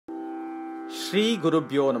Shri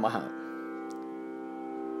Gurubhyo Namaha.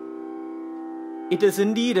 It is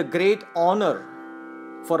indeed a great honor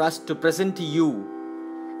for us to present to you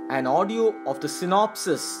an audio of the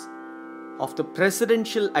synopsis of the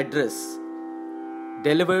presidential address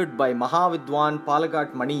delivered by Mahavidwan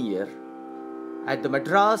Palghat Mani Iyer at the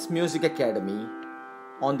Madras Music Academy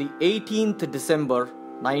on the 18th December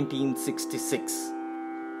 1966.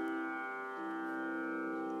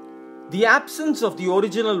 The absence of the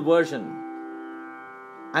original version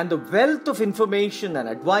and the wealth of information and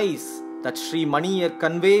advice that Sri Mani Iyer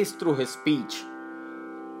conveys through his speech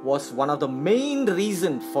was one of the main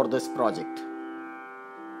reasons for this project.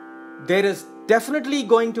 There is definitely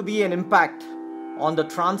going to be an impact on the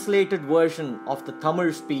translated version of the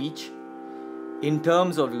Tamil speech in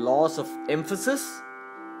terms of loss of emphasis,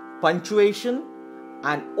 punctuation,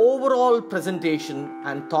 and overall presentation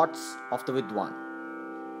and thoughts of the Vidwan.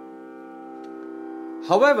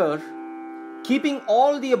 However, keeping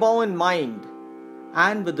all the above in mind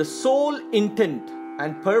and with the sole intent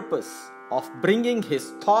and purpose of bringing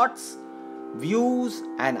his thoughts, views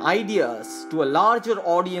and ideas to a larger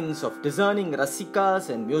audience of discerning Rasikas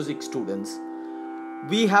and music students,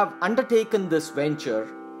 we have undertaken this venture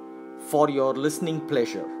for your listening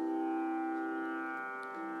pleasure.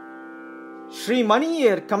 Sri Mani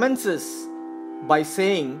Iyer commences by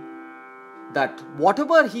saying that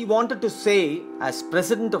whatever he wanted to say as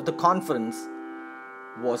president of the conference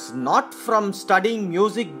was not from studying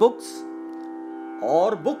music books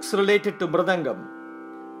or books related to Mridangam,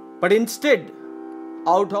 but instead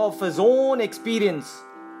out of his own experience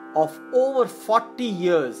of over 40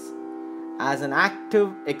 years as an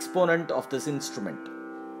active exponent of this instrument.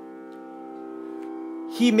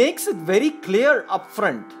 He makes it very clear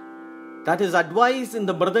upfront that his advice in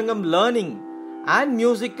the Mridangam learning and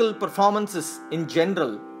musical performances in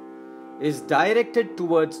general is directed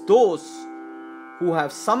towards those who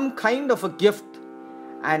have some kind of a gift,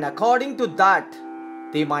 and according to that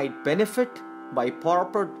they might benefit by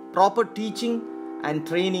proper teaching and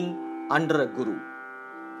training under a guru.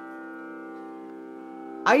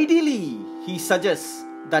 Ideally, he suggests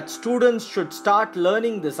that students should start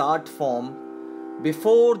learning this art form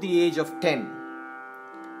before the age of 10.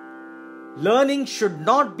 Learning should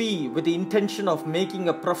not be with the intention of making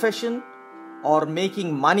a profession or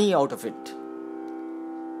making money out of it.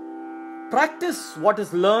 Practice what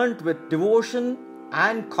is learnt with devotion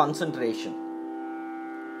and concentration.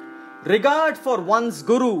 Regard for one's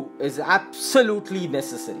guru is absolutely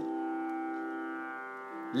necessary.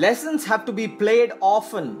 Lessons have to be played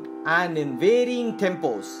often and in varying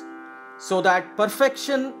tempos so that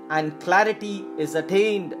perfection and clarity is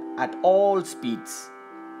attained at all speeds.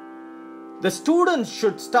 The students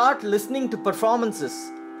should start listening to performances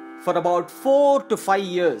for about 4 to 5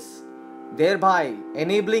 years, thereby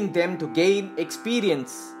enabling them to gain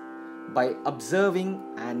experience by observing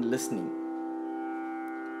and listening.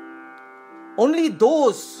 Only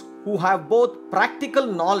those who have both practical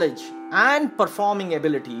knowledge and performing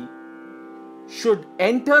ability should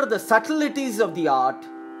enter the subtleties of the art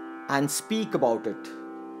and speak about it.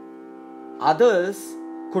 Others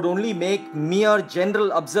could only make mere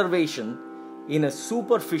general observation in a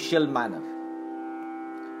superficial manner.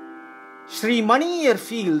 Sri Mani Iyer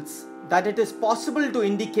feels that it is possible to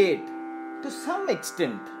indicate to some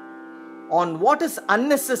extent on what is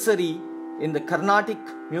unnecessary in the Carnatic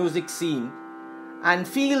music scene, and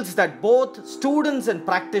feels that both students and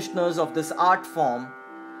practitioners of this art form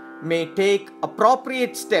may take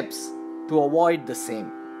appropriate steps to avoid the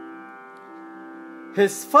same.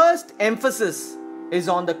 His first emphasis is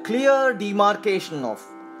on the clear demarcation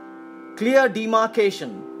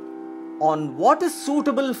on what is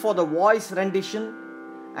suitable for the voice rendition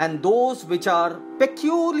and those which are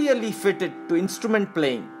peculiarly fitted to instrument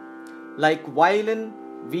playing like violin,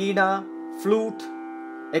 veena, flute,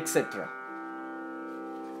 etc.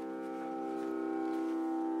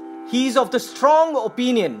 He is of the strong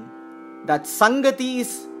opinion that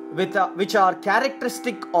sangatis which are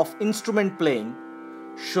characteristic of instrument playing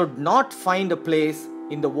should not find a place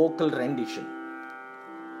in the vocal rendition.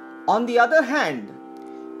 On the other hand,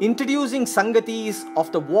 introducing sangatis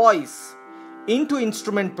of the voice into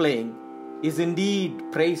instrument playing is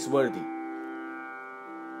indeed praiseworthy.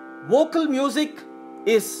 Vocal music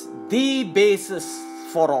is the basis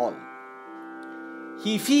for all.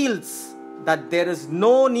 He feels that there is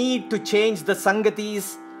no need to change the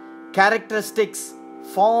sangatis, characteristics,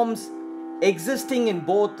 forms existing in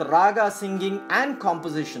both raga singing and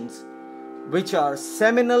compositions, which are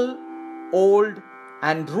seminal, old,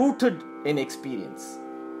 and rooted in experience.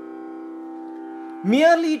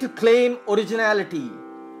 Merely to claim originality,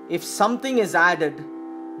 if something is added,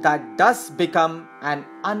 that does become an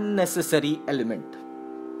unnecessary element.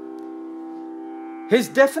 His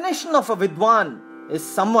definition of a Vidwan is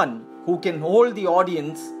someone who can hold the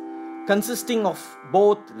audience consisting of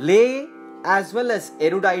both lay as well as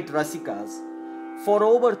erudite Rasikas for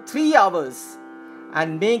over 3 hours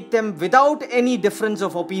and make them, without any difference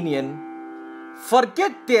of opinion,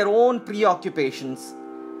 forget their own preoccupations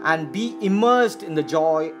and be immersed in the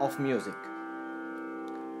joy of music.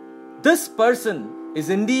 This person is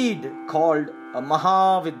indeed called a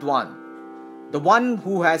Mahavidwan, the one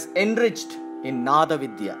who has enriched in Nada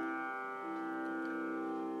Vidya.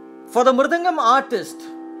 For the Mridangam artist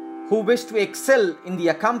who wished to excel in the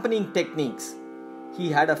accompanying techniques, he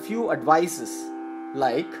had a few advices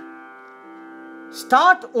like: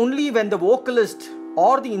 start only when the vocalist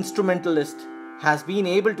or the instrumentalist has been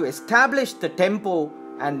able to establish the tempo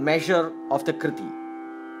and measure of the kriti.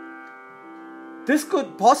 This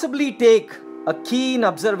could possibly take a keen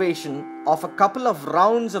observation of a couple of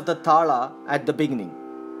rounds of the thala at the beginning.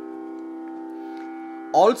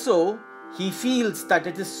 Also, he feels that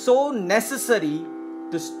it is so necessary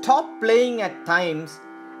to stop playing at times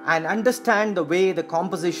and understand the way the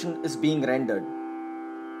composition is being rendered,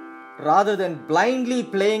 rather than blindly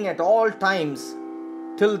playing at all times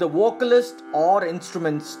till the vocalist or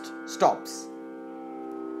instrument stops.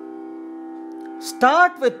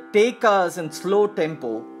 Start with tekas in slow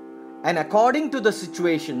tempo and according to the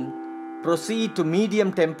situation, proceed to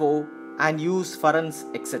medium tempo and use farans,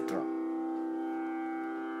 etc.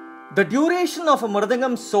 The duration of a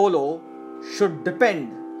Mridangam solo should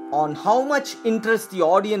depend on how much interest the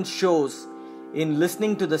audience shows in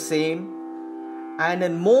listening to the same, and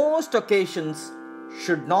in most occasions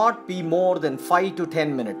should not be more than 5 to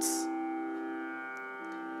 10 minutes.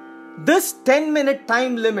 This 10-minute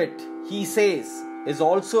time limit, he says, is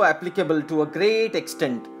also applicable to a great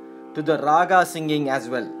extent to the raga singing as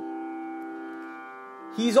well.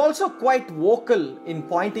 He is also quite vocal in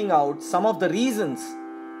pointing out some of the reasons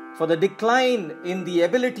for the decline in the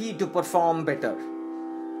ability to perform better.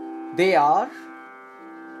 They are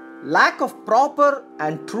lack of proper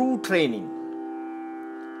and true training,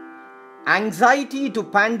 anxiety to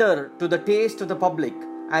pander to the taste of the public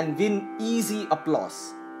and win easy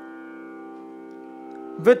applause.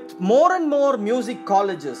 With more and more music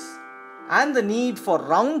colleges and the need for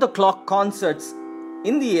round-the-clock concerts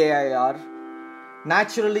in the AIR,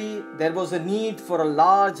 naturally there was a need for a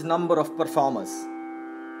large number of performers.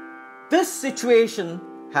 This situation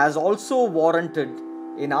has also warranted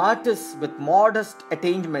in artists with modest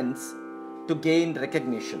attainments to gain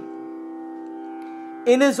recognition.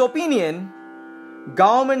 In his opinion,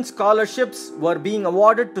 government scholarships were being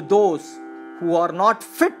awarded to those who are not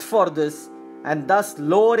fit for this and thus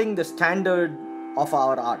lowering the standard of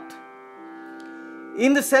our art.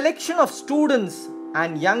 In the selection of students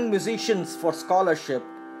and young musicians for scholarship,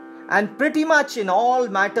 and pretty much in all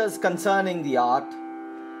matters concerning the art,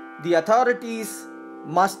 the authorities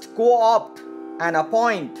must co-opt and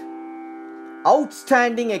appoint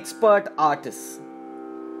outstanding expert artists.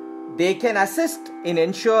 They can assist in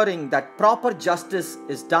ensuring that proper justice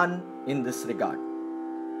is done in this regard.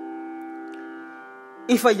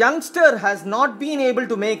 If a youngster has not been able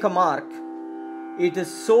to make a mark, it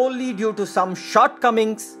is solely due to some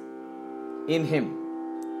shortcomings in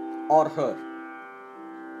him or her.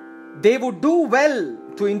 They would do well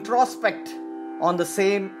to introspect on the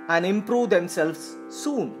same and improve themselves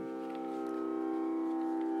soon.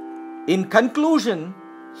 In conclusion,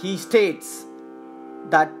 he states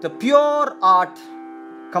that the pure art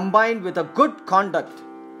combined with a good conduct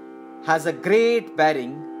has a great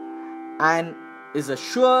bearing and is a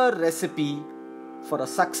sure recipe for a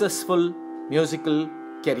successful musical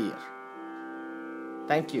career.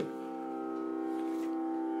 Thank you.